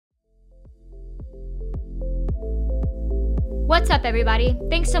What's up, everybody?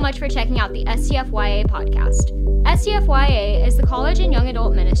 Thanks so much for checking out the STFYA podcast. STFYA is the college and young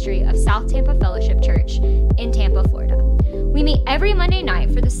adult ministry of South Tampa Fellowship Church in Tampa, Florida. We meet every Monday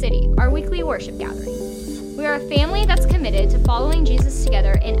night for the city, our weekly worship gathering. We are a family that's committed to following Jesus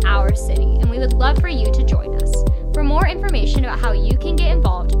together in our city, and we would love for you to join us. For more information about how you can get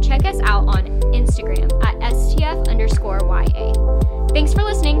involved, check us out on Instagram at STF_YA. Thanks for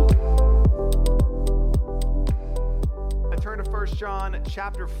listening. Turn to 1 John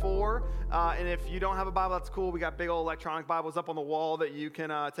chapter 4, and if you don't have a Bible, that's cool. We got big old electronic Bibles up on the wall that you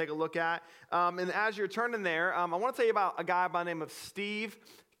can take a look at. And as you're turning there, I want to tell you about a guy by the name of Steve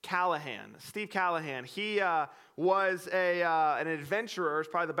Callahan. Steve Callahan. He was an adventurer, is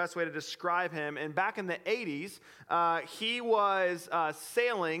probably the best way to describe him. And back in the 80s, he was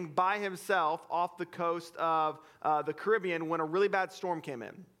sailing by himself off the coast of the Caribbean when a really bad storm came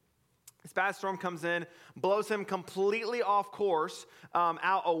in. This bad storm comes in, blows him completely off course,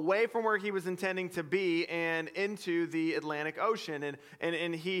 out away from where he was intending to be and into the Atlantic Ocean.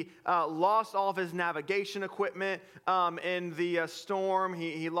 And he lost all of his navigation equipment in the storm.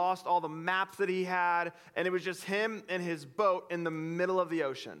 He lost all the maps that he had, and it was just him and his boat in the middle of the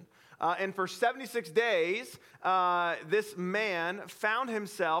ocean. And for 76 days, this man found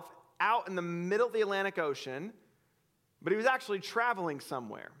himself out in the middle of the Atlantic Ocean, but he was actually traveling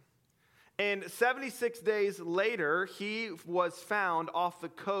somewhere. And 76 days later, he was found off the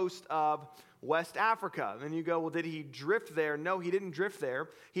coast of West Africa. And you go, well, did he drift there? No, he didn't drift there.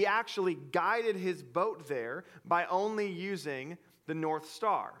 He actually guided his boat there by only using the North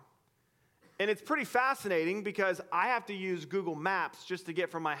Star. And it's pretty fascinating because I have to use Google Maps just to get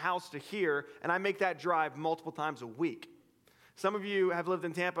from my house to here, and I make that drive multiple times a week. Some of you have lived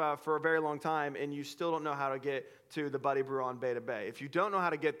in Tampa for a very long time, and you still don't know how to get to the Buddy Brew on Beta Bay. If you don't know how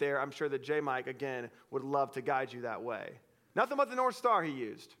to get there, I'm sure that J. Mike, again, would love to guide you that way. Nothing but the North Star he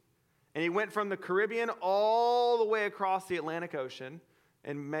used. And he went from the Caribbean all the way across the Atlantic Ocean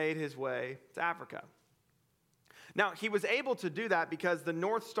and made his way to Africa. Now, he was able to do that because the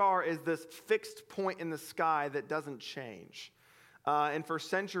North Star is this fixed point in the sky that doesn't change. And for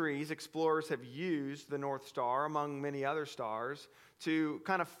centuries, explorers have used the North Star, among many other stars, to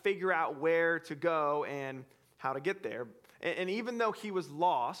kind of figure out where to go and how to get there. And even though he was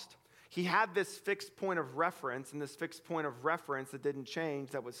lost, he had this fixed point of reference, and this fixed point of reference that didn't change,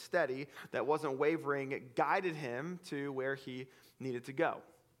 that was steady, that wasn't wavering. It guided him to where he needed to go.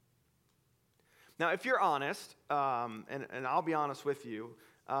 Now, if you're honest, and I'll be honest with you,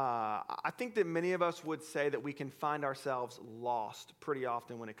 I think that many of us would say that we can find ourselves lost pretty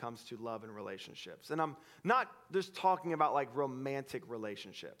often when it comes to love and relationships. And I'm not just talking about like romantic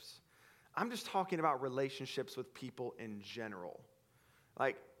relationships. I'm just talking about relationships with people in general.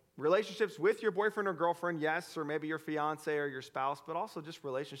 Like relationships with your boyfriend or girlfriend, yes, or maybe your fiance or your spouse, but also just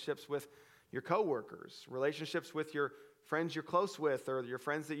relationships with your coworkers, relationships with your friends you're close with, or your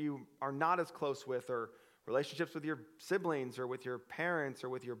friends that you are not as close with, or relationships with your siblings or with your parents or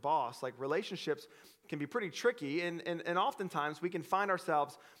with your boss. Like relationships can be pretty tricky, and oftentimes we can find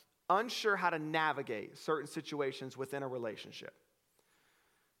ourselves unsure how to navigate certain situations within a relationship.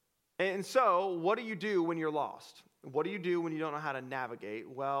 And so what do you do when you're lost? What do you do when you don't know how to navigate?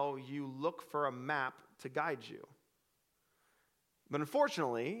 Well, you look for a map to guide you. But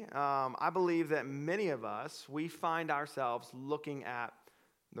unfortunately, I believe that many of us, we find ourselves looking at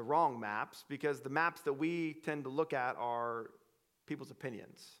the wrong maps, because the maps that we tend to look at are people's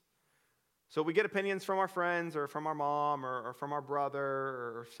opinions. So we get opinions from our friends or from our mom or from our brother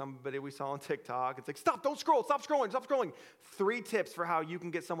or somebody we saw on TikTok. It's like, stop, don't scroll, stop scrolling. 3 tips for how you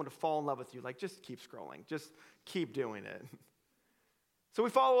can get someone to fall in love with you. Like, just keep scrolling. Just keep doing it. So we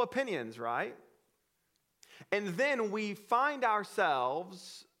follow opinions, right? And then we find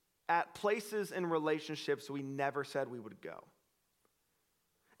ourselves at places in relationships we never said we would go.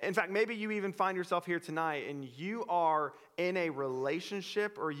 In fact, maybe you even find yourself here tonight and you are in a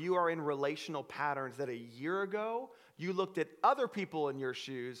relationship or you are in relational patterns that a year ago you looked at other people in your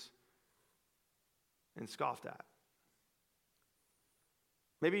shoes and scoffed at.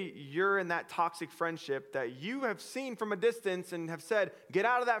 Maybe you're in that toxic friendship that you have seen from a distance and have said, get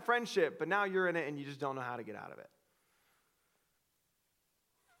out of that friendship, but now you're in it and you just don't know how to get out of it.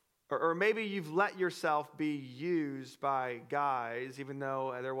 Or maybe you've let yourself be used by guys, even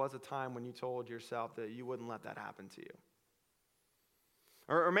though there was a time when you told yourself that you wouldn't let that happen to you.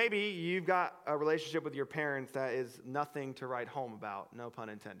 Or maybe you've got a relationship with your parents that is nothing to write home about, no pun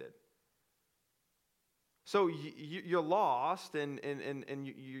intended. So you're lost and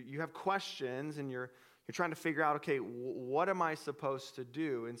you have questions and you're you're trying to figure out, okay, what am I supposed to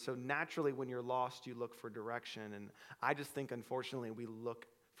do? And so naturally, when you're lost, you look for direction. And I just think, unfortunately, we look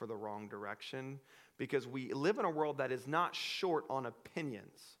for the wrong direction because we live in a world that is not short on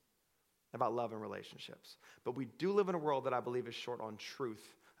opinions about love and relationships. But we do live in a world that I believe is short on truth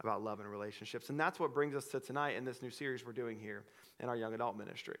about love and relationships. And that's what brings us to tonight in this new series we're doing here in our young adult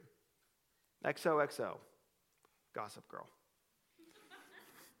ministry. XOXO, Gossip Girl.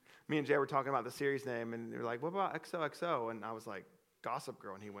 Me and Jay were talking about the series name, and they were like, what about XOXO? And I was like, Gossip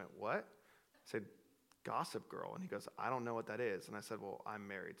Girl. And he went, what? I said, Gossip Girl. And he goes, I don't know what that is. And I said, well, I'm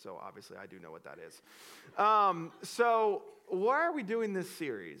married, so obviously I do know what that is. So why are we doing this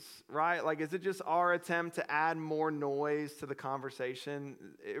series, right? Like, is it just our attempt to add more noise to the conversation?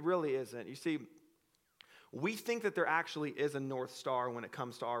 It really isn't. You see, we think that there actually is a North Star when it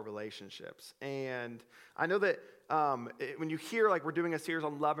comes to our relationships. And I know that when you hear like we're doing a series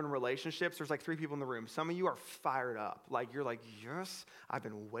on love and relationships, there's like 3 people in the room. Some of you are fired up. Like you're like, yes, I've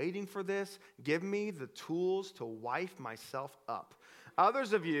been waiting for this. Give me the tools to wife myself up.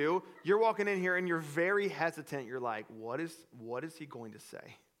 Others of you, you're walking in here and you're very hesitant. You're like, what is he going to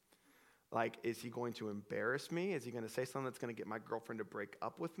say? Like, is he going to embarrass me? Is he going to say something that's going to get my girlfriend to break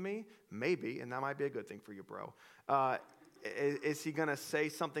up with me? Maybe, and that might be a good thing for you, bro. Is he going to say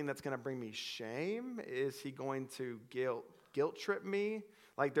something that's going to bring me shame? Is he going to guilt trip me?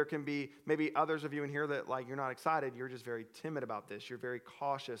 Like, there can be maybe others of you in here that, like, you're not excited. You're just very timid about this. You're very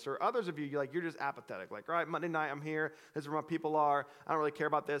cautious. Or others of you, you're just apathetic. Like, all right, Monday night, I'm here. This is where my people are. I don't really care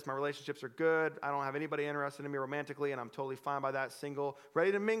about this. My relationships are good. I don't have anybody interested in me romantically, and I'm totally fine by that. Single,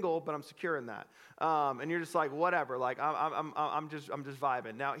 ready to mingle, but I'm secure in that. And you're just like, whatever. Like, I'm just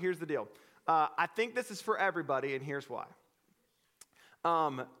vibing. Now, here's the deal. I think this is for everybody, and here's why.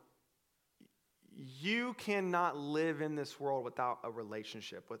 You cannot live in this world without a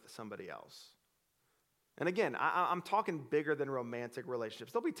relationship with somebody else. And again, I'm talking bigger than romantic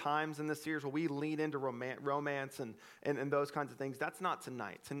relationships. There'll be times in this series where we lean into romance and those kinds of things. That's not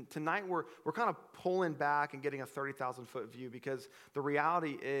tonight. Tonight, we're kind of pulling back and getting a 30,000-foot view because the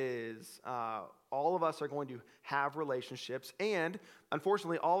reality is all of us are going to have relationships. And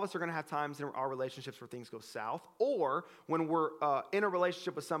unfortunately, all of us are going to have times in our relationships where things go south or when we're in a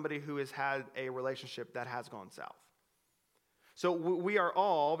relationship with somebody who has had a relationship that has gone south. So we are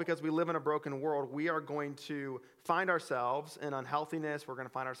all, because we live in a broken world, we are going to find ourselves in unhealthiness. We're going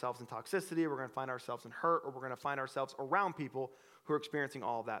to find ourselves in toxicity. We're going to find ourselves in hurt, or we're going to find ourselves around people who are experiencing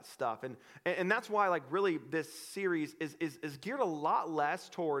all of that stuff. And that's why, like, really this series is geared a lot less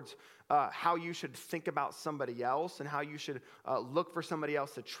towards how you should think about somebody else and how you should look for somebody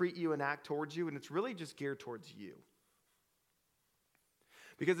else to treat you and act towards you. And it's really just geared towards you.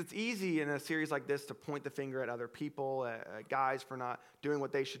 Because it's easy in a series like this to point the finger at other people, guys for not doing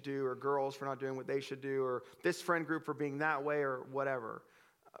what they should do, or girls for not doing what they should do, or this friend group for being that way, or whatever.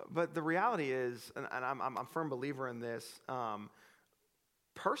 But the reality is, and I'm a firm believer in this,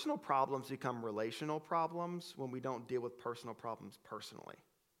 personal problems become relational problems when we don't deal with personal problems personally.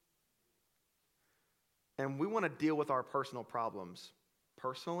 And we want to deal with our personal problems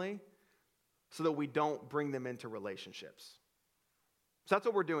personally so that we don't bring them into relationships. So that's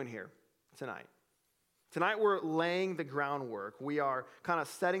what we're doing here tonight. Tonight we're laying the groundwork. We are kind of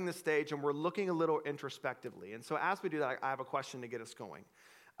setting the stage and we're looking a little introspectively. And so as we do that, I have a question to get us going.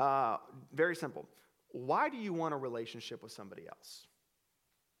 Very simple. Why do you want a relationship with somebody else?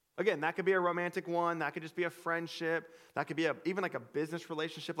 Again, that could be a romantic one. That could just be a friendship. That could be even like a business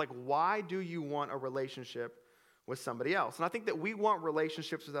relationship. Like, why do you want a relationship with somebody else? And I think that we want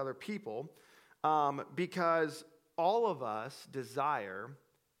relationships with other people because all of us desire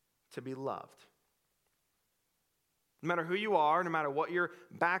to be loved. No matter who you are, no matter what your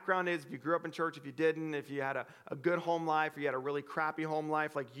background is, if you grew up in church, if you didn't, if you had a good home life, or you had a really crappy home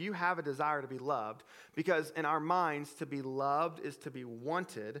life, like you have a desire to be loved. Because in our minds, to be loved is to be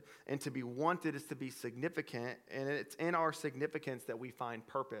wanted, and to be wanted is to be significant, and it's in our significance that we find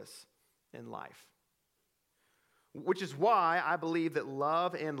purpose in life. Which is why I believe that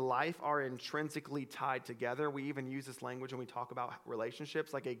love and life are intrinsically tied together. We even use this language when we talk about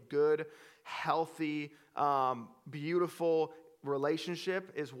relationships, like a good, healthy, beautiful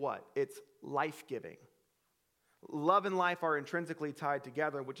relationship is what? It's life-giving. Love and life are intrinsically tied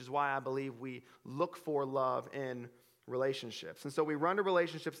together, which is why I believe we look for love in relationships. And so we run to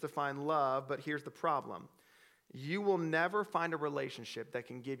relationships to find love, but here's the problem. You will never find a relationship that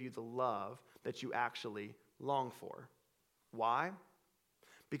can give you the love that you actually long for. Why?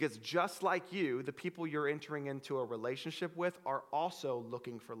 Because just like you, the people you're entering into a relationship with are also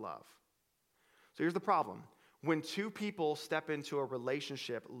looking for love. So here's the problem. When two people step into a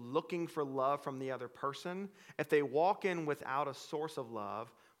relationship looking for love from the other person, if they walk in without a source of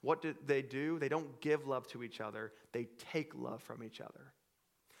love, what do? They don't give love to each other. They take love from each other.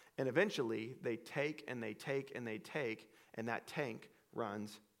 And eventually, they take and they take and they take, and that tank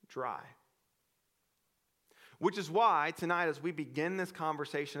runs dry. Which is why tonight, as we begin this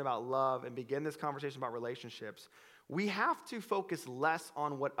conversation about love and begin this conversation about relationships, we have to focus less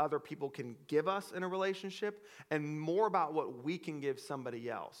on what other people can give us in a relationship and more about what we can give somebody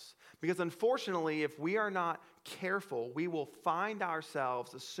else. Because unfortunately, if we are not careful, we will find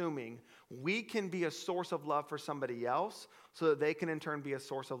ourselves assuming we can be a source of love for somebody else so that they can in turn be a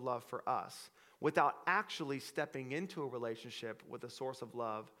source of love for us, without actually stepping into a relationship with a source of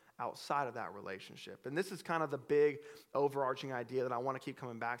love outside of that relationship. And this is kind of the big overarching idea that I want to keep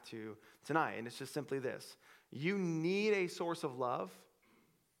coming back to tonight. And it's just simply this. You need a source of love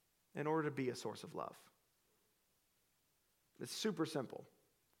in order to be a source of love. It's super simple.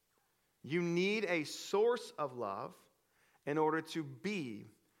 You need a source of love in order to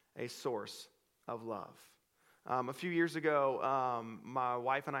be a source of love. A few years ago, my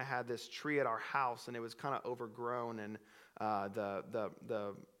wife and I had this tree at our house, and it was kind of overgrown, and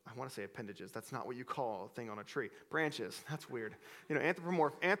I want to say appendages. That's not what you call a thing on a tree. Branches. That's weird.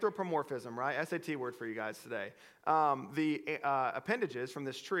 Anthropomorphism, right? SAT word for you guys today. The appendages from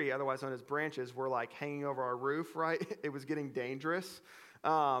this tree, otherwise known as branches, were like hanging over our roof, right? It was getting dangerous.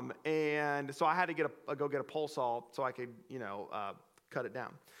 And so I had to go get a pole saw so I could, cut it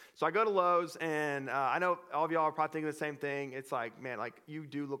down. So I go to Lowe's, and I know all of y'all are probably thinking the same thing. It's like, man, like you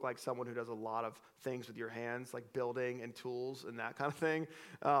do look like someone who does a lot of things with your hands, like building and tools and that kind of thing.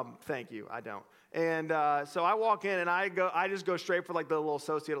 Thank you, I don't. And so I walk in, and I just go straight for like the little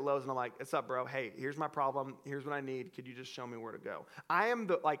associate at Lowe's, and I'm like, "What's up, bro? Hey, here's my problem. Here's what I need. Could you just show me where to go?"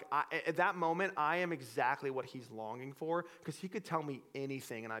 At that moment, I am exactly what he's longing for, because he could tell me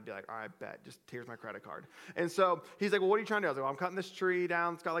anything, and I'd be like, "All right, bet. Just here's my credit card." And so he's like, "Well, what are you trying to do?" I was like, "Well, I'm cutting this tree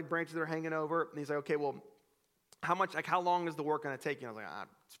down. It's got like branches that are hanging over." And he's like, "Okay, well, how long is the work going to take you?" And I was like,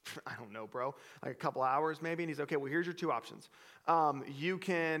 I don't know, bro. Like a couple hours maybe. And he's like, "Okay, well, here's your two options. You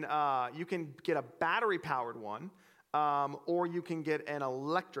can get a battery-powered one, or you can get an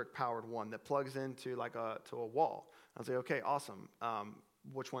electric-powered one that plugs into to a wall." I was like, "Okay, awesome.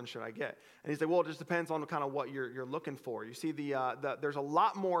 Which one should I get?" And he's like, "Well, it just depends on kind of what you're looking for. You see, there's a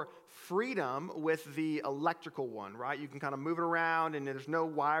lot more freedom with the electrical one, right? You can kind of move it around, and there's no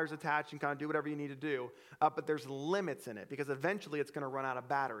wires attached. You can kind of do whatever you need to do, but there's limits in it, because eventually it's going to run out of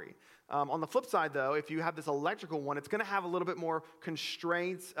battery." On the flip side, though, if you have this electrical one, it's going to have a little bit more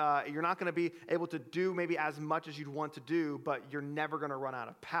constraints. You're not going to be able to do maybe as much as you'd want to do, but you're never going to run out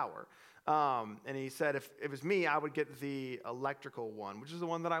of power. And he said, if it was me, I would get the electrical one, which is the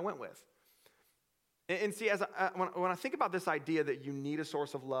one that I went with. And see, when I think about this idea that you need a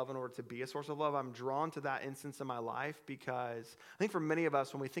source of love in order to be a source of love, I'm drawn to that instance in my life, because I think for many of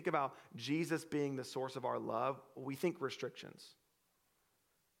us, when we think about Jesus being the source of our love, we think restrictions.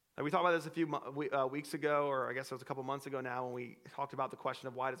 Like we talked about this a few weeks ago, or I guess it was a couple months ago now, when we talked about the question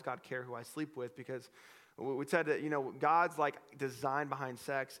of why does God care who I sleep with, because we said that, God's like design behind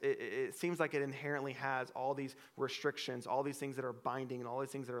sex, it seems like it inherently has all these restrictions, all these things that are binding, and all these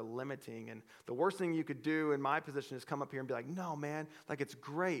things that are limiting. And the worst thing you could do in my position is come up here and be like, "No, man, like it's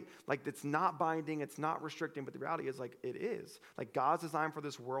great. Like it's not binding, it's not restricting." But the reality is, like, it is. Like God's design for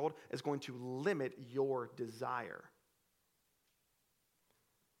this world is going to limit your desire.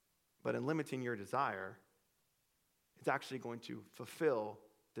 But in limiting your desire, it's actually going to fulfill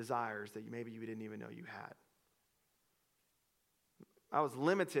desires that maybe you didn't even know you had. I was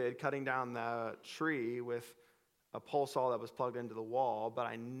limited cutting down the tree with a pole saw that was plugged into the wall, but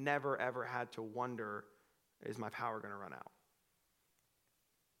I never ever had to wonder, is my power going to run out?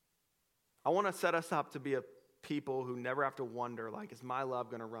 I want to set us up to be a people who never have to wonder, like, is my love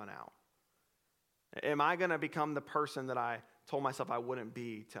going to run out? Am I going to become the person that I told myself I wouldn't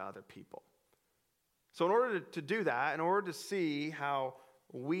be to other people? So in order to do that, in order to see how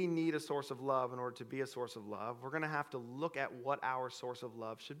we need a source of love in order to be a source of love, we're going to have to look at what our source of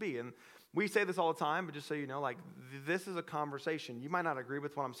love should be. And we say this all the time, but just so you know, like, this is a conversation. You might not agree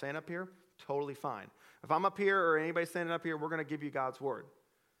with what I'm saying up here. Totally fine. If I'm up here or anybody standing up here, we're going to give you God's word.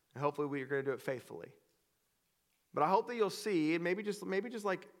 And hopefully we're going to do it faithfully. But I hope that you'll see, and maybe just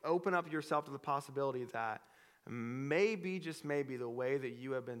like open up yourself to the possibility that maybe, just maybe, the way that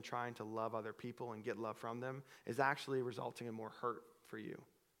you have been trying to love other people and get love from them is actually resulting in more hurt for you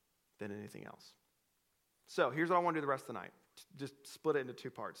than anything else. So here's what I want to do the rest of the night. Just split it into two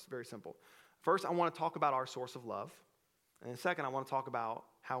parts. Very simple. First, I want to talk about our source of love. And then second, I want to talk about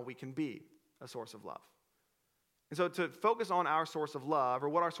how we can be a source of love. And so to focus on our source of love, or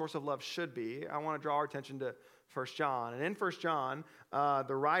what our source of love should be, I want to draw our attention to 1 John. And in 1 John,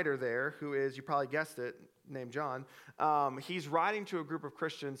 the writer there, who is, you probably guessed it, named John, he's writing to a group of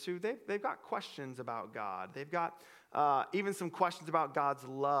Christians who they've got questions about God. They've got even some questions about God's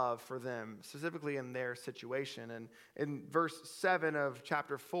love for them, specifically in their situation. And in verse 7 of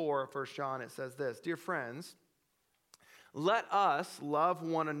chapter 4 of 1 John, it says this: "Dear friends, let us love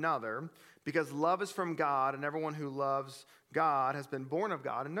one another, because love is from God, and everyone who loves God has been born of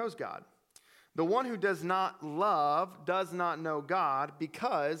God and knows God. The one who does not love does not know God,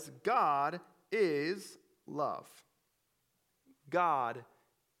 because God is love." God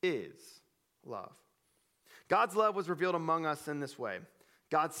is love. God's love was revealed among us in this way.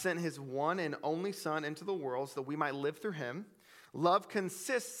 God sent his one and only Son into the world so that we might live through him. Love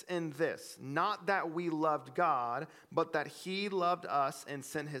consists in this, not that we loved God, but that he loved us and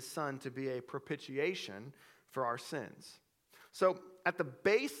sent his Son to be a propitiation for our sins. So at the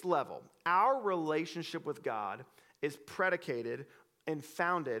base level, our relationship with God is predicated and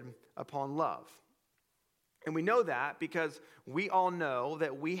founded upon love. And we know that because we all know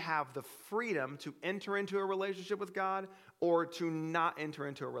that we have the freedom to enter into a relationship with God or to not enter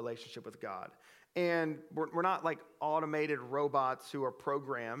into a relationship with God. And we're not like automated robots who are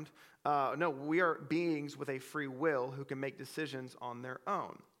programmed. No, we are beings with a free will who can make decisions on their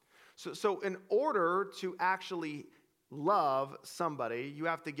own. So in order to actually love somebody, you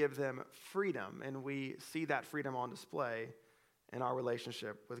have to give them freedom. And we see that freedom on display in our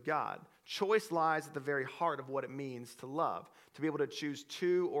relationship with God. Choice lies at the very heart of what it means to love, to be able to choose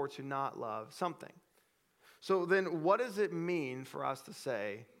to or to not love something. So then what does it mean for us to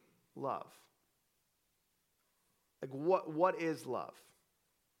say love? Like what is love?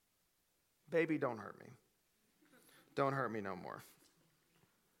 Baby, don't hurt me. Don't hurt me no more.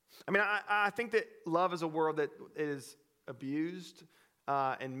 I mean, I think that love is a word that is abused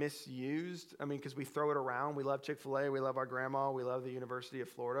and misused. I mean, because we throw it around. We love Chick-fil-A. We love our grandma. We love the University of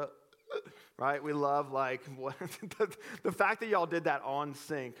Florida. Right? We love, like, what, the fact that y'all did that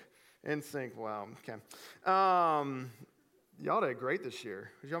in sync. Wow. Okay. Y'all did great this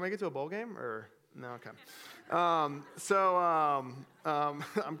year. Did y'all make it to a bowl game? Or no? Okay.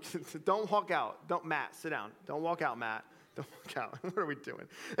 Don't walk out. Matt, sit down. Don't walk out, Matt. Don't walk out. What are we doing?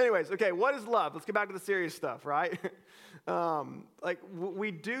 Anyways, okay, what is love? Let's get back to the serious stuff, right?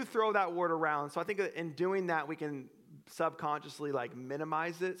 We do throw that word around. So I think that in doing that, we can subconsciously like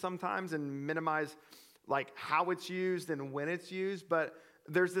minimize it sometimes and minimize like how it's used and when it's used. But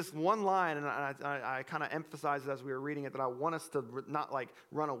there's this one line, and I kind of emphasized it as we were reading it, that I want us to not like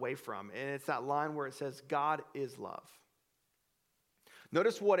run away from. And it's that line where it says, God is love.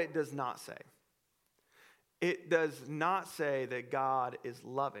 Notice what it does not say. It does not say that God is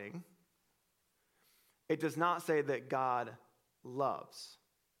loving. It does not say that God loves.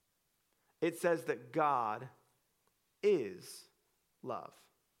 It says that God is love,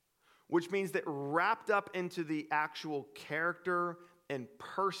 which means that wrapped up into the actual character and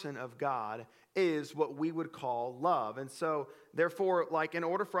person of God is what we would call love. And so, therefore, like in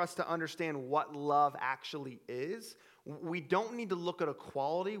order for us to understand what love actually is, we don't need to look at a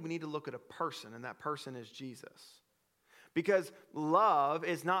quality, we need to look at a person, and that person is Jesus. Because love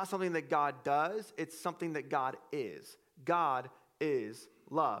is not something that God does, it's something that God is. God is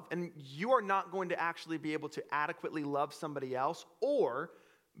love. And you are not going to actually be able to adequately love somebody else or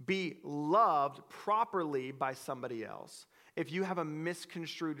be loved properly by somebody else if you have a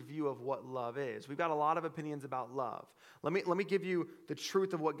misconstrued view of what love is. We've got a lot of opinions about love. Let me give you the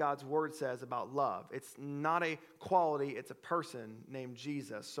truth of what God's word says about love. It's not a quality, it's a person named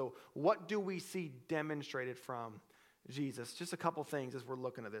Jesus. So what do we see demonstrated from Jesus? Just a couple things as we're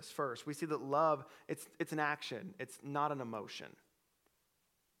looking at this. First, we see that love, it's an action. It's not an emotion.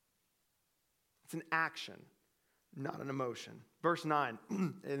 It's an action, not an emotion. Verse 9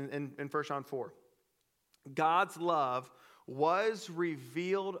 in 1 John 4. God's love was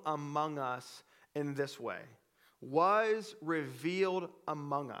revealed among us in this way. Was revealed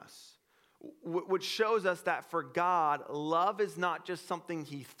among us. Which shows us that for God, love is not just something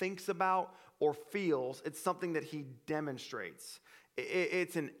he thinks about or feels. It's something that he demonstrates.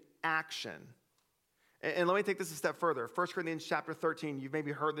 It's an action. And let me take this a step further. 1 Corinthians chapter 13, you've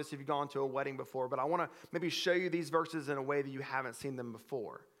maybe heard this if you've gone to a wedding before, but I want to maybe show you these verses in a way that you haven't seen them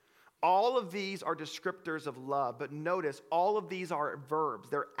before. All of these are descriptors of love, but notice all of these are verbs.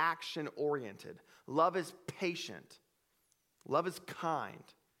 They're action-oriented. Love is patient. Love is kind.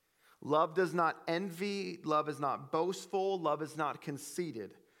 Love does not envy. Love is not boastful. Love is not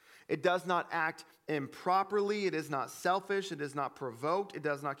conceited. It does not act improperly. It is not selfish. It is not provoked. It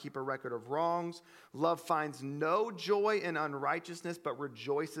does not keep a record of wrongs. Love finds no joy in unrighteousness, but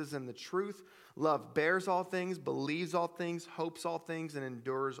rejoices in the truth. Love bears all things, believes all things, hopes all things, and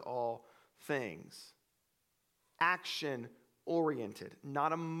endures all things. Action-oriented,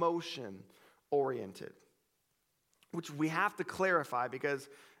 not emotion-oriented. Which we have to clarify, because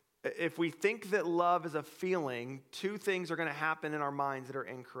if we think that love is a feeling, two things are going to happen in our minds that are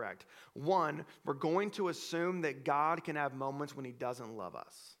incorrect. One, we're going to assume that God can have moments when he doesn't love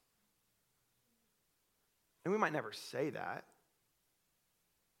us. And we might never say that.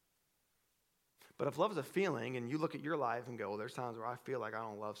 But if love is a feeling, and you look at your life and go, well, there's times where I feel like I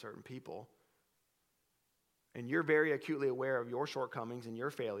don't love certain people, and you're very acutely aware of your shortcomings and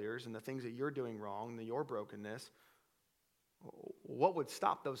your failures and the things that you're doing wrong and your brokenness, what would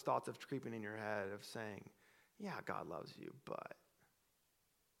stop those thoughts of creeping in your head of saying, yeah, God loves you, but...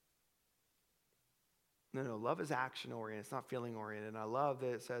 No, love is action-oriented. It's not feeling-oriented. And I love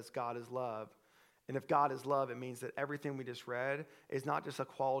that it says God is love. And if God is love, it means that everything we just read is not just a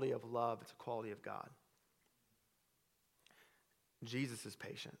quality of love, it's a quality of God. Jesus is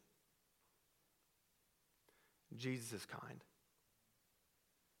patient. Jesus is kind.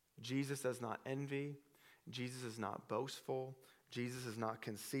 Jesus does not envy. Jesus is not boastful. Jesus is not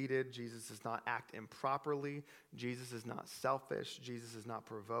conceited. Jesus does not act improperly. Jesus is not selfish. Jesus is not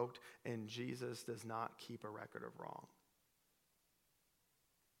provoked. And Jesus does not keep a record of wrong.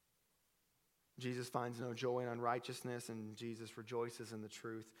 Jesus finds no joy in unrighteousness, and Jesus rejoices in the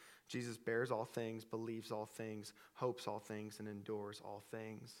truth. Jesus bears all things, believes all things, hopes all things, and endures all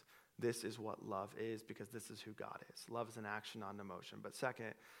things. This is what love is, because this is who God is. Love is an action, not an emotion. But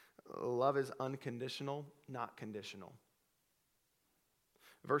second, love is unconditional, not conditional.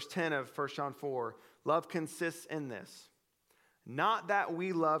 Verse 10 of 1 John 4, love consists in this: not that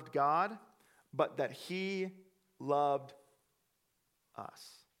we loved God, but that he loved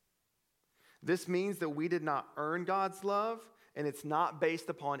us. This means that we did not earn God's love, and it's not based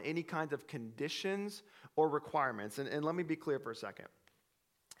upon any kinds of conditions or requirements. And let me be clear for a second.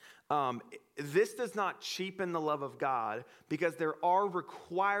 This does not cheapen the love of God, because there are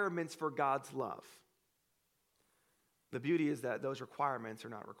requirements for God's love. The beauty is that those requirements are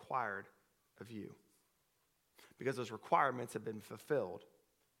not required of you, because those requirements have been fulfilled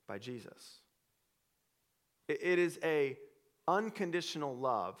by Jesus. It is a unconditional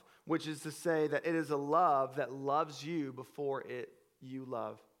love, which is to say that it is a love that loves you before you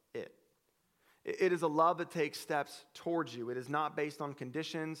love it. It is a love that takes steps towards you. It is not based on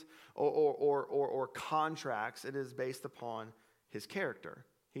conditions or contracts. It is based upon his character.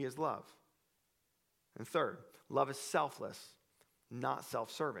 He is love. And third, love is selfless, not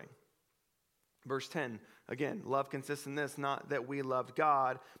self-serving. Verse 10, again, love consists in this: not that we loved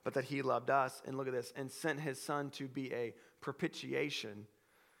God, but that he loved us. And look at this: and sent his son to be a propitiation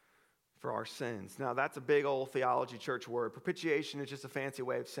for our sins. Now, that's a big old theology church word. Propitiation is just a fancy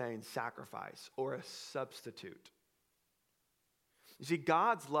way of saying sacrifice or a substitute. You see,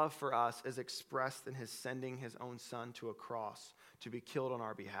 God's love for us is expressed in his sending his own son to a cross to be killed on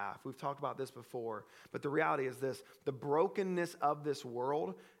our behalf. We've talked about this before, but the reality is this: the brokenness of this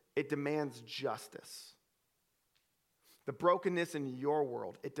world, it demands justice. The brokenness in your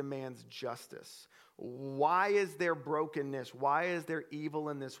world, it demands justice. Why is there brokenness? Why is there evil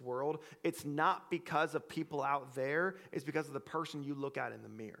in this world? It's not because of people out there. It's because of the person you look at in the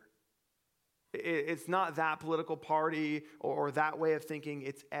mirror. It's not that political party or that way of thinking.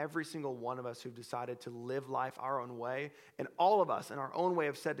 It's every single one of us who've decided to live life our own way. And all of us in our own way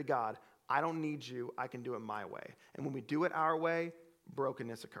have said to God, I don't need you. I can do it my way. And when we do it our way,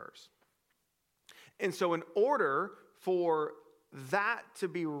 brokenness occurs. And so in order for that to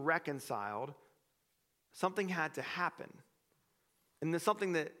be reconciled, something had to happen. And the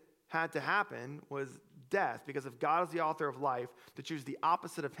something that had to happen was death, because if God is the author of life, to choose the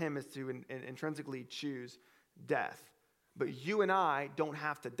opposite of him is to intrinsically choose death. But you and I don't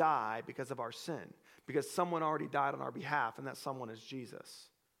have to die because of our sin, because someone already died on our behalf, and that someone is Jesus.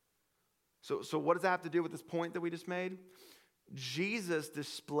 So what does that have to do with this point that we just made? Jesus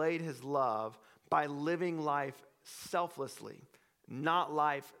displayed his love by living life selflessly, not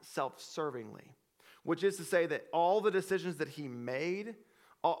life self-servingly, which is to say that all the decisions that he made,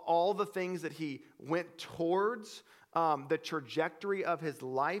 all the things that he went towards, the trajectory of his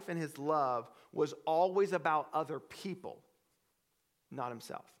life and his love was always about other people, not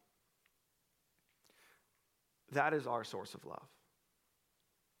himself. That is our source of love.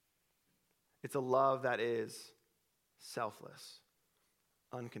 It's a love that is selfless,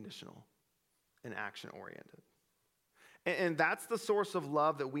 unconditional, and action-oriented. And that's the source of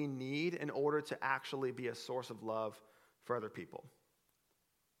love that we need in order to actually be a source of love for other people.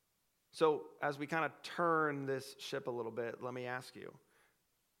 So as we kind of turn this ship a little bit, let me ask you,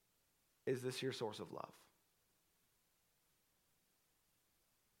 is this your source of love?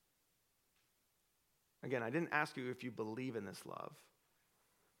 Again, I didn't ask you if you believe in this love.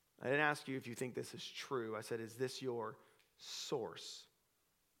 I didn't ask you if you think this is true. I said, is this your source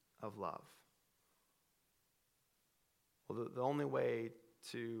of love? Well, the only way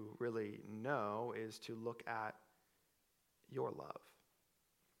to really know is to look at your love.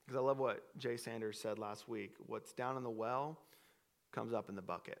 Because I love what Jay Sanders said last week. What's down in the well comes up in the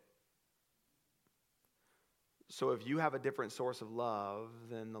bucket. So if you have a different source of love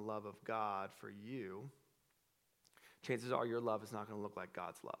than the love of God for you, chances are your love is not going to look like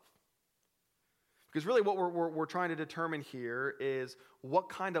God's love. Because really what we're trying to determine here is what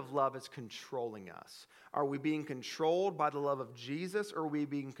kind of love is controlling us. Are we being controlled by the love of Jesus, or are we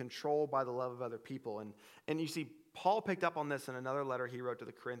being controlled by the love of other people? And you see, Paul picked up on this in another letter he wrote to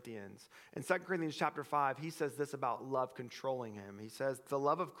the Corinthians. In 2 Corinthians chapter 5, he says this about love controlling him. He says, the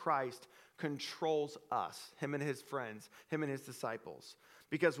love of Christ controls us, him and his friends, him and his disciples.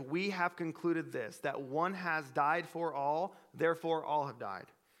 Because we have concluded this, that one has died for all, therefore all have died.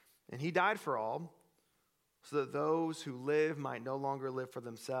 And he died for all, so that those who live might no longer live for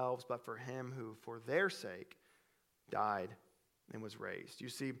themselves, but for him who, for their sake, died and was raised. You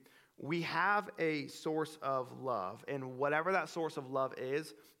see, we have a source of love, and whatever that source of love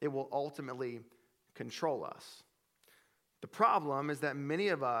is, it will ultimately control us. The problem is that many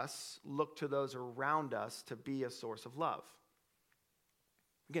of us look to those around us to be a source of love.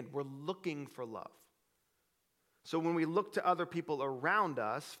 Again, we're looking for love. So when we look to other people around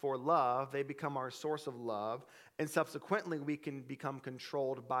us for love, they become our source of love, and subsequently we can become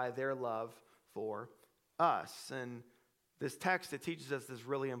controlled by their love for us. And this text, it teaches us this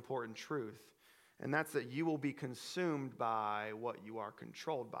really important truth, and that's that you will be consumed by what you are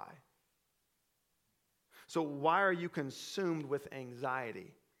controlled by. So why are you consumed with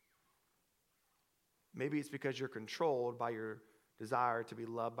anxiety? Maybe it's because you're controlled by your desire to be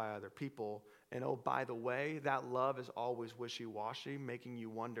loved by other people. And oh, by the way, that love is always wishy-washy, making you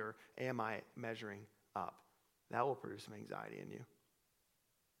wonder, am I measuring up? That will produce some anxiety in you.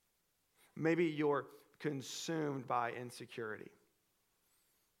 Maybe you're consumed by insecurity.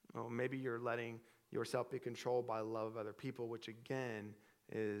 Well, maybe you're letting yourself be controlled by the love of other people, which again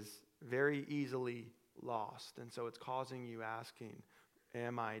is very easily lost. And so it's causing you asking,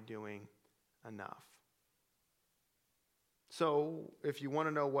 am I doing enough? So if you want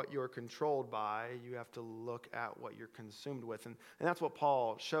to know what you're controlled by, you have to look at what you're consumed with. And that's what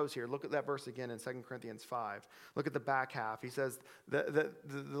Paul shows here. Look at that verse again in 2 Corinthians 5. Look at the back half. He says that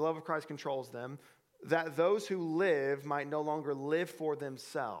the love of Christ controls them, that those who live might no longer live for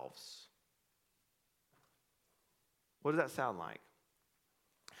themselves. What does that sound like?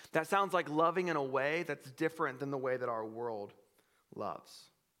 That sounds like loving in a way that's different than the way that our world loves.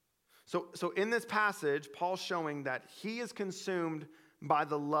 So in this passage, Paul's showing that he is consumed by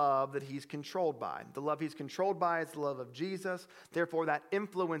the love that he's controlled by. The love he's controlled by is the love of Jesus. Therefore, that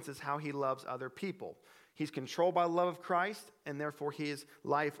influences how he loves other people. He's controlled by the love of Christ, and therefore his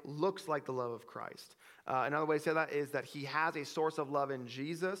life looks like the love of Christ. Another way to say that is that he has a source of love in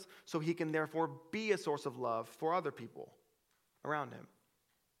Jesus, so he can therefore be a source of love for other people around him.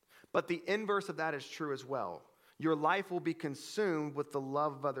 But the inverse of that is true as well. Your life will be consumed with the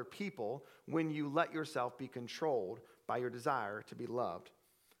love of other people when you let yourself be controlled by your desire to be loved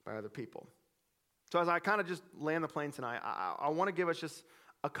by other people. So as I kind of just land the plane tonight, I want to give us just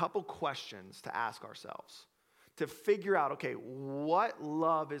a couple questions to ask ourselves to figure out, okay, what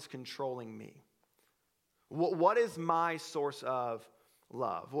love is controlling me? What is my source of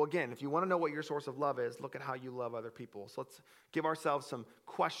love? Well, again, if you want to know what your source of love is, look at how you love other people. So let's give ourselves some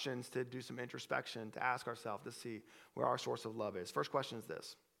questions to do some introspection, to ask ourselves to see where our source of love is. First question is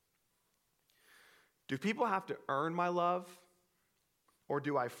this: do people have to earn my love, or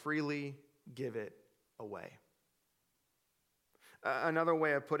do I freely give it away? Another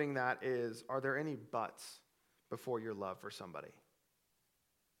way of putting that is, are there any buts before your love for somebody?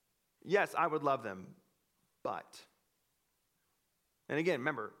 Yes, I would love them, but... And again,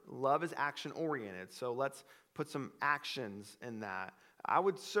 remember, love is action-oriented, so let's put some actions in that. I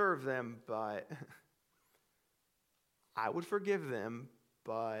would serve them, but I would forgive them,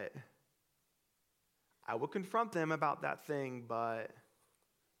 but I would confront them about that thing, but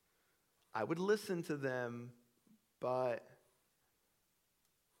I would listen to them, but...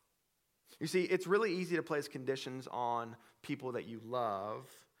 You see, it's really easy to place conditions on people that you love,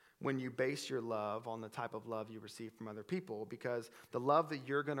 when you base your love on the type of love you receive from other people, because the love that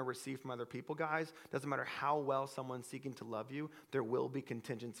you're going to receive from other people, guys, doesn't matter how well someone's seeking to love you, there will be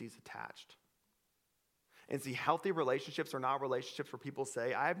contingencies attached. And see, healthy relationships are not relationships where people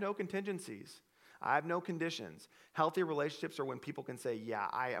say, I have no contingencies. I have no conditions. Healthy relationships are when people can say, yeah,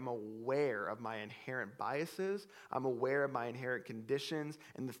 I am aware of my inherent biases. I'm aware of my inherent conditions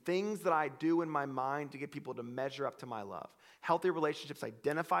and the things that I do in my mind to get people to measure up to my love. Healthy relationships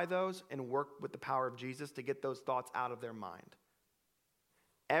identify those and work with the power of Jesus to get those thoughts out of their mind.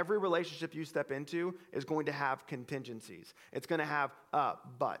 Every relationship you step into is going to have contingencies. It's going to have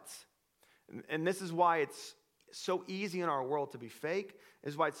buts. And this is why it's so easy in our world to be fake.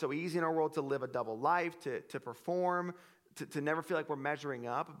 This is why it's so easy in our world to live a double life, to perform, to never feel like we're measuring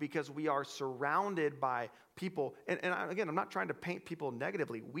up, because we are surrounded by people. And again, I'm not trying to paint people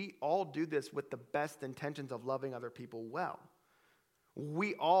negatively. We all do this with the best intentions of loving other people well.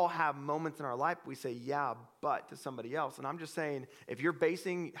 We all have moments in our life we say, yeah, but to somebody else. And I'm just saying, if you're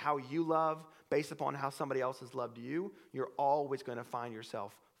basing how you love based upon how somebody else has loved you, you're always going to find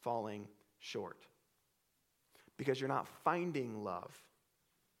yourself falling short. Because you're not finding love.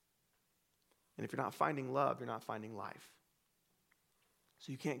 And if you're not finding love, you're not finding life.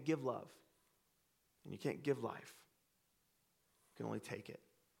 So you can't give love. And you can't give life. You can only take it.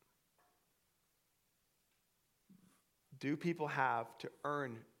 Do people have to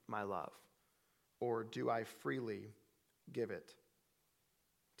earn my love? Or do I freely give it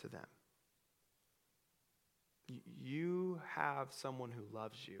to them? You have someone who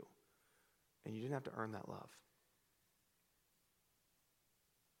loves you, and you didn't have to earn that love.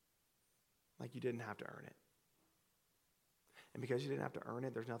 Like you didn't have to earn it. And because you didn't have to earn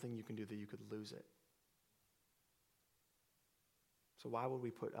it, there's nothing you can do that you could lose it. So why would we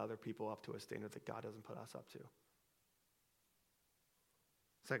put other people up to a standard that God doesn't put us up to?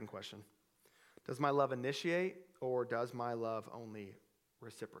 Second question. Does my love initiate, or does my love only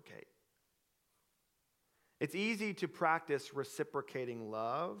reciprocate? It's easy to practice reciprocating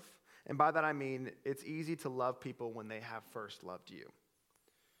love. And by that I mean it's easy to love people when they have first loved you.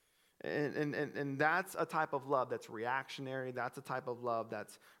 And that's a type of love that's reactionary. That's a type of love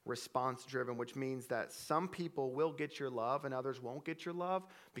that's response-driven, which means that some people will get your love and others won't get your love,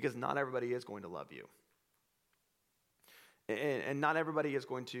 because not everybody is going to love you. And not everybody is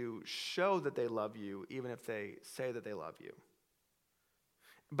going to show that they love you, even if they say that they love you.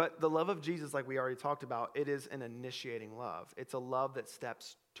 But the love of Jesus, like we already talked about, it is an initiating love. It's a love that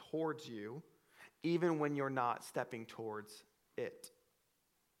steps towards you, even when you're not stepping towards it.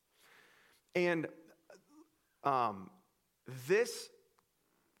 And this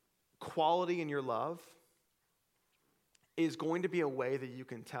quality in your love is going to be a way that you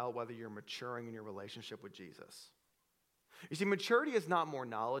can tell whether you're maturing in your relationship with Jesus. You see, maturity is not more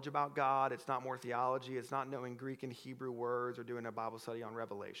knowledge about God. It's not more theology. It's not knowing Greek and Hebrew words or doing a Bible study on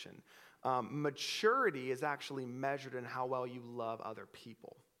Revelation. Maturity is actually measured in how well you love other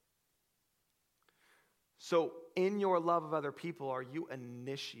people. So in your love of other people, are you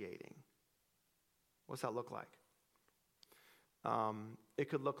initiating? What's that look like? It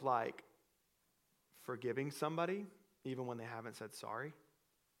could look like forgiving somebody even when they haven't said sorry.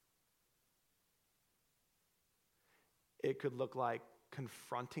 It could look like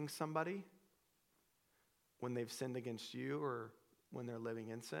confronting somebody when they've sinned against you or when they're living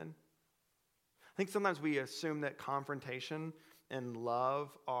in sin. I think sometimes we assume that confrontation and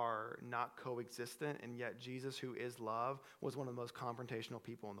love are not coexistent, and yet Jesus, who is love, was one of the most confrontational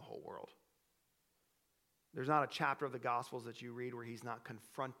people in the whole world. There's not a chapter of the Gospels that you read where he's not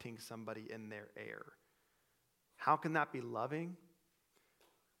confronting somebody in their error. How can that be loving?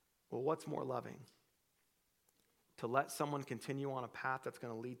 Well, what's more loving? To let someone continue on a path that's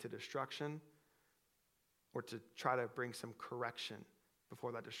going to lead to destruction, or to try to bring some correction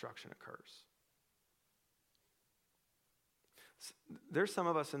before that destruction occurs? There's some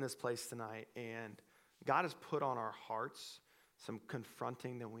of us in this place tonight, and God has put on our hearts some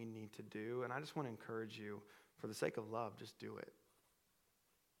confronting that we need to do. And I just want to encourage you, for the sake of love, just do it.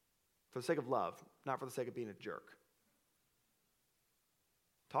 For the sake of love, not for the sake of being a jerk.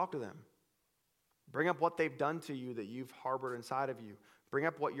 Talk to them. Bring up what they've done to you that you've harbored inside of you. Bring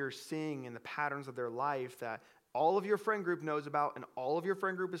up what you're seeing in the patterns of their life that all of your friend group knows about and all of your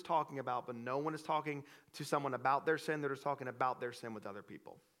friend group is talking about, but no one is talking to someone about their sin. They're just talking about their sin with other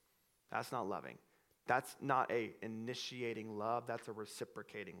people. That's not loving. That's not a initiating love. That's a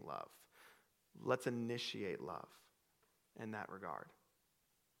reciprocating love. Let's initiate love in that regard.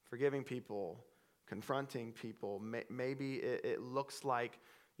 Forgiving people, confronting people. Maybe it looks like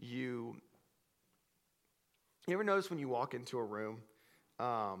you ever notice when you walk into a room,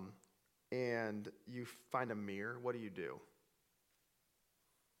 and you find a mirror, what do?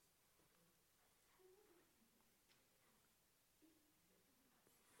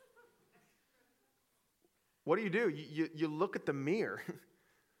 What do? You look at the mirror.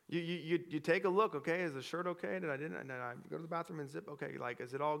 You take a look. Okay, is the shirt okay? Did I go to the bathroom and zip? Okay, like,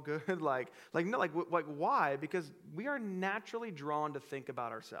 is it all good? No, why? Because we are naturally drawn to think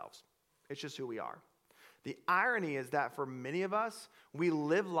about ourselves. It's just who we are. The irony is that for many of us, we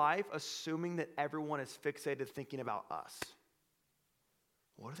live life assuming that everyone is fixated thinking about us.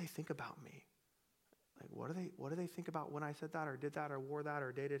 What do they think about me? Like, what do they think about when I said that or did that or wore that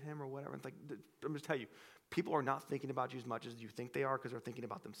or dated him or whatever? It's like, I'm just telling you, people are not thinking about you as much as you think they are because they're thinking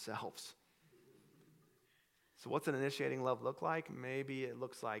about themselves. So what's an initiating love look like? Maybe it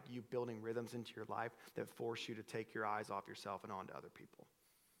looks like you building rhythms into your life that force you to take your eyes off yourself and onto other people.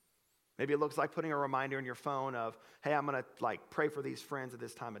 Maybe it looks like putting a reminder in your phone of, hey, I'm going to pray for these friends at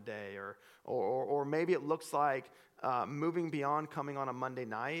this time of day. Or maybe it looks like moving beyond coming on a Monday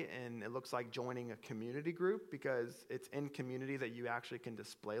night, and it looks like joining a community group because it's in community that you actually can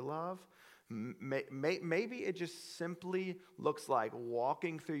display love. Maybe it just simply looks like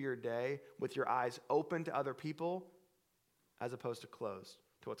walking through your day with your eyes open to other people as opposed to closed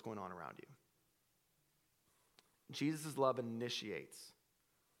to what's going on around you. Jesus' love initiates.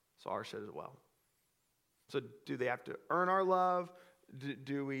 So ours should as well. So do they have to earn our love?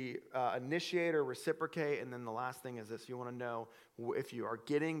 Do we initiate or reciprocate? And then the last thing is this. You want to know if you are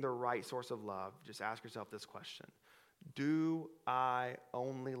getting the right source of love, just ask yourself this question. Do I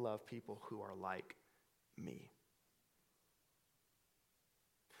only love people who are like me?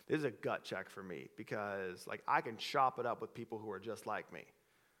 This is a gut check for me because I can chop it up with people who are just like me.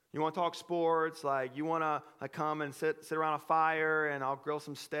 You want to talk sports, you want to come and sit around a fire and I'll grill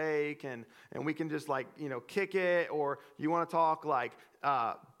some steak and we can just kick it. Or you want to talk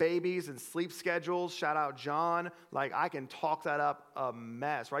babies and sleep schedules, shout out John. I can talk that up a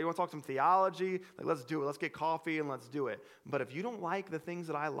mess, right? You want to talk some theology? Let's do it. Let's get coffee and let's do it. But if you don't like the things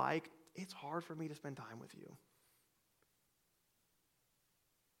that I like, it's hard for me to spend time with you.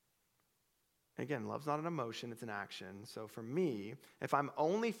 Again, love's not an emotion, it's an action. So for me, if I'm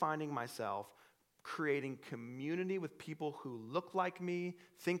only finding myself creating community with people who look like me,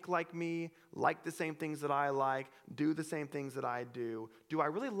 think like me, like the same things that I like, do the same things that I do I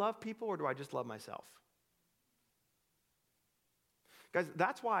really love people or do I just love myself? Guys,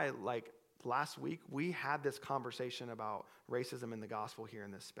 that's why last week we had this conversation about racism in the gospel here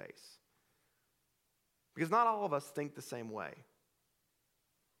in this space. Because not all of us think the same way.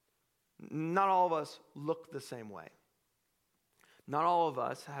 Not all of us look the same way. Not all of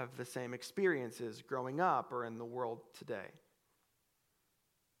us have the same experiences growing up or in the world today.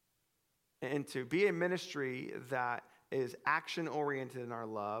 And to be a ministry that is action-oriented in our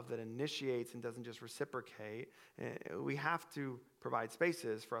love, that initiates and doesn't just reciprocate, we have to provide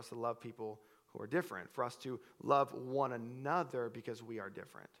spaces for us to love people who are different, for us to love one another because we are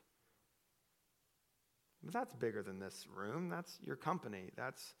different. But that's bigger than this room. That's your company.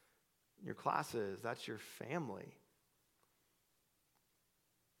 That's your classes, that's your family.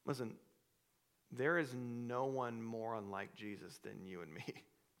 Listen, there is no one more unlike Jesus than you and me.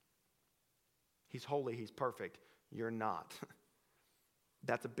 He's holy, he's perfect. You're not.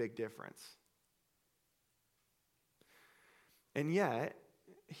 That's a big difference. And yet,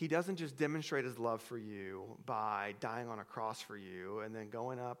 he doesn't just demonstrate his love for you by dying on a cross for you and then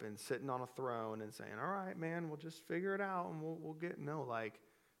going up and sitting on a throne and saying, all right, man, we'll just figure it out and we'll get, no,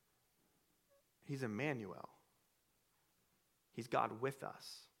 he's Emmanuel. He's God with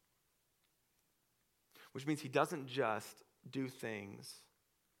us. Which means he doesn't just do things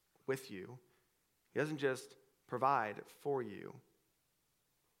with you. He doesn't just provide for you.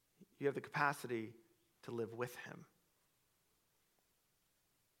 You have the capacity to live with him.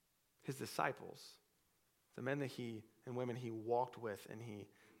 His disciples, the men that he and women he walked with and he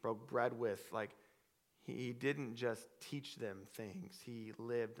broke bread with, he didn't just teach them things. He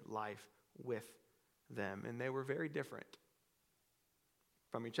lived life with them, and they were very different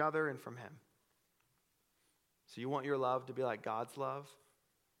from each other and from him. So you want your love to be like God's love?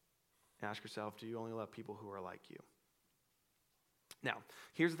 Ask yourself, do you only love people who are like you? Now,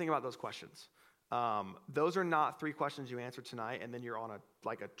 here's the thing about those questions. Those are not 3 questions you answer tonight, and then you're on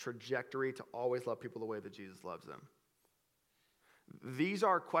a trajectory to always love people the way that Jesus loves them. These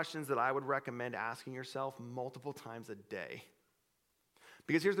are questions that I would recommend asking yourself multiple times a day.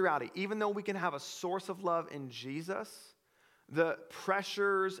 Because here's the reality. Even though we can have a source of love in Jesus, The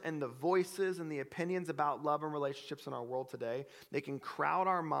pressures and the voices and the opinions about love and relationships in our world today, they can crowd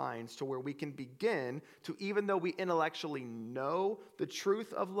our minds to where we can begin to, even though we intellectually know the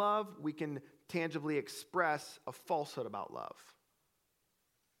truth of love, we can tangibly express a falsehood about love.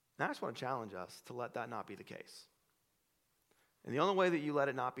 And I just want to challenge us to let that not be the case. And the only way that you let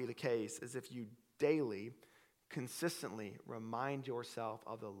it not be the case is if you daily, consistently remind yourself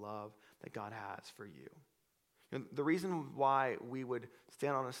of the love that God has for you. And the reason why we would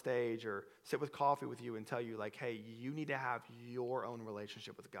stand on a stage or sit with coffee with you and tell you, like, hey, you need to have your own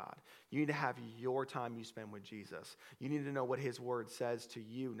relationship with God. You need to have your time you spend with Jesus. You need to know what his word says to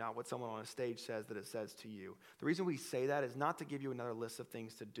you, not what someone on a stage says that it says to you. The reason we say that is not to give you another list of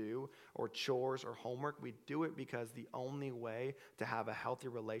things to do or chores or homework. We do it because the only way to have a healthy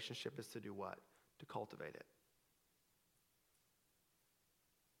relationship is to do what? To cultivate it.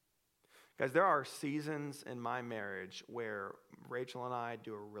 Guys, there are seasons in my marriage where Rachel and I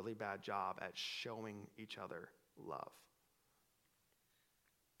do a really bad job at showing each other love.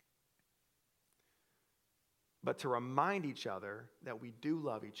 But to remind each other that we do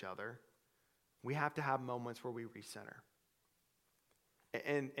love each other, we have to have moments where we recenter.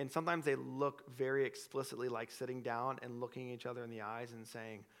 And sometimes they look very explicitly like sitting down and looking each other in the eyes and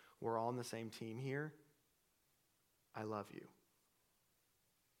saying, we're all on the same team here. I love you.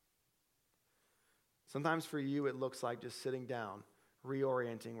 Sometimes for you, it looks like just sitting down,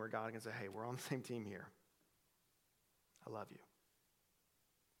 reorienting where God can say, hey, we're on the same team here. I love you.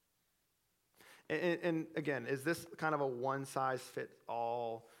 And again, is this kind of a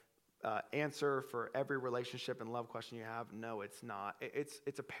one-size-fits-all answer for every relationship and love question you have? No, it's not.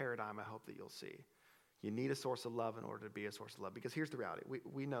 It's a paradigm I hope that you'll see. You need a source of love in order to be a source of love. Because here's the reality.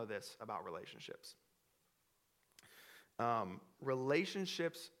 We know this about relationships.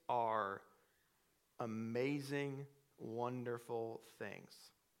 Relationships are amazing, wonderful things.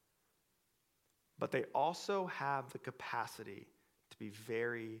 But they also have the capacity to be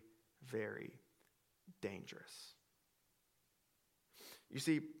very, very dangerous. You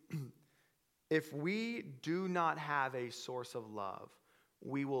see, if we do not have a source of love,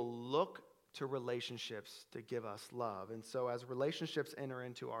 we will look to relationships to give us love. And so as relationships enter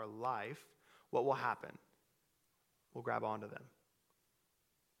into our life, what will happen? We'll grab onto them.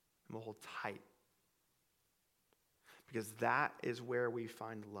 And we'll hold tight. Because that is where we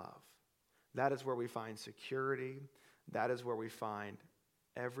find love. That is where we find security. That is where we find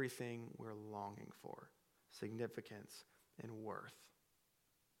everything we're longing for, significance and worth.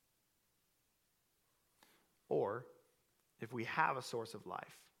 Or, if we have a source of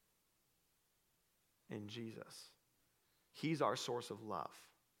life in Jesus, he's our source of love.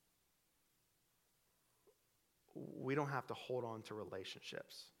 We don't have to hold on to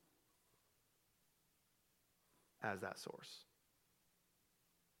relationships as that source,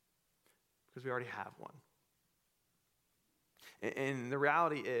 because we already have one. And the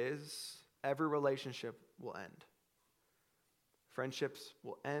reality is, every relationship will end. Friendships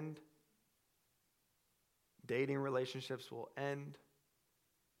will end. Dating relationships will end.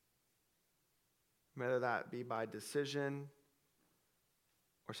 Whether that be by decision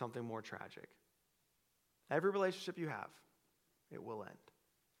or something more tragic. Every relationship you have, it will end.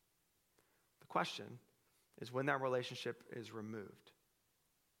 The question is, when that relationship is removed,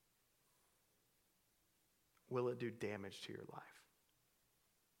 will it do damage to your life?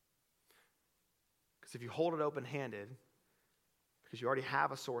 Because if you hold it open-handed, because you already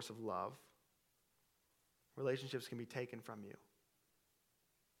have a source of love, relationships can be taken from you.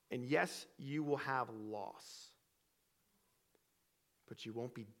 And yes, you will have loss, but you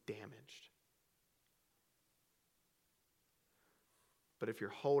won't be damaged. But if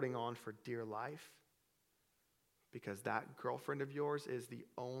you're holding on for dear life, because that girlfriend of yours is the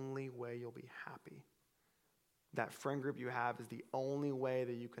only way you'll be happy, that friend group you have is the only way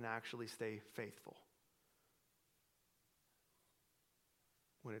that you can actually stay faithful,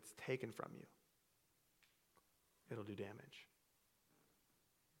 when it's taken from you, it'll do damage.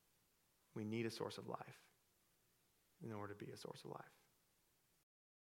 We need a source of life in order to be a source of life.